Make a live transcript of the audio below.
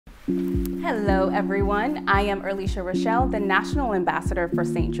Hello everyone, I am Erlisha Rochelle, the National Ambassador for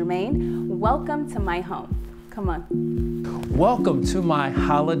St-Germain. Welcome to my home. Come on. Welcome to my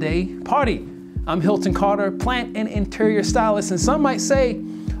holiday party. I'm Hilton Carter, plant and interior stylist, and some might say,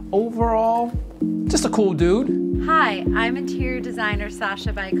 overall, just a cool dude. Hi, I'm interior designer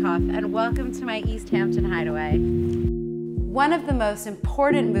Sasha Bykoff, and welcome to my East Hampton hideaway. One of the most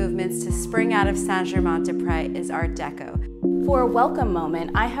important movements to spring out of Saint-Germain-des-Prés is Art Deco. For a welcome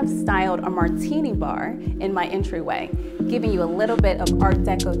moment, I have styled a martini bar in my entryway, giving you a little bit of Art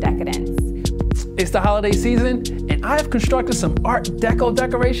Deco decadence. It's the holiday season, and I've constructed some Art Deco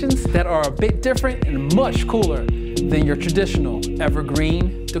decorations that are a bit different and much cooler than your traditional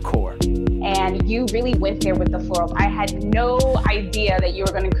evergreen decor. And you really went there with the florals. I had no idea that you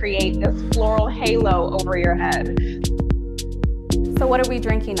were going to create this floral halo over your head. So what are we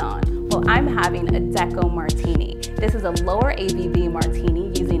drinking on? Well, I'm having a Deco martini. This is a lower ABV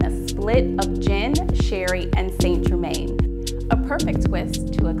martini using a split of gin, sherry, and St-Germain. A perfect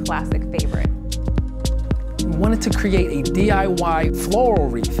twist to a classic favorite. We wanted to create a DIY floral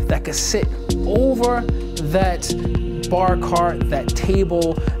wreath that could sit over that bar cart, that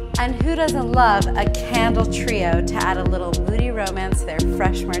table. And who doesn't love a candle trio to add a little moody romance to their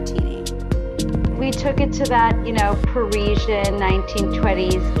fresh martini? We took it to that, Parisian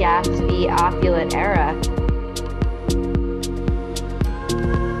 1920s Gatsby opulent era.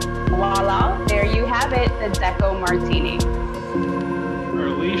 Voila, there you have it, the Deco martini.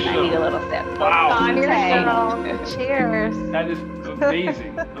 Erlisha. I need a little sip. Wow. Cheers. Cheers. That is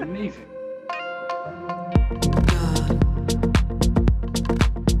amazing, amazing.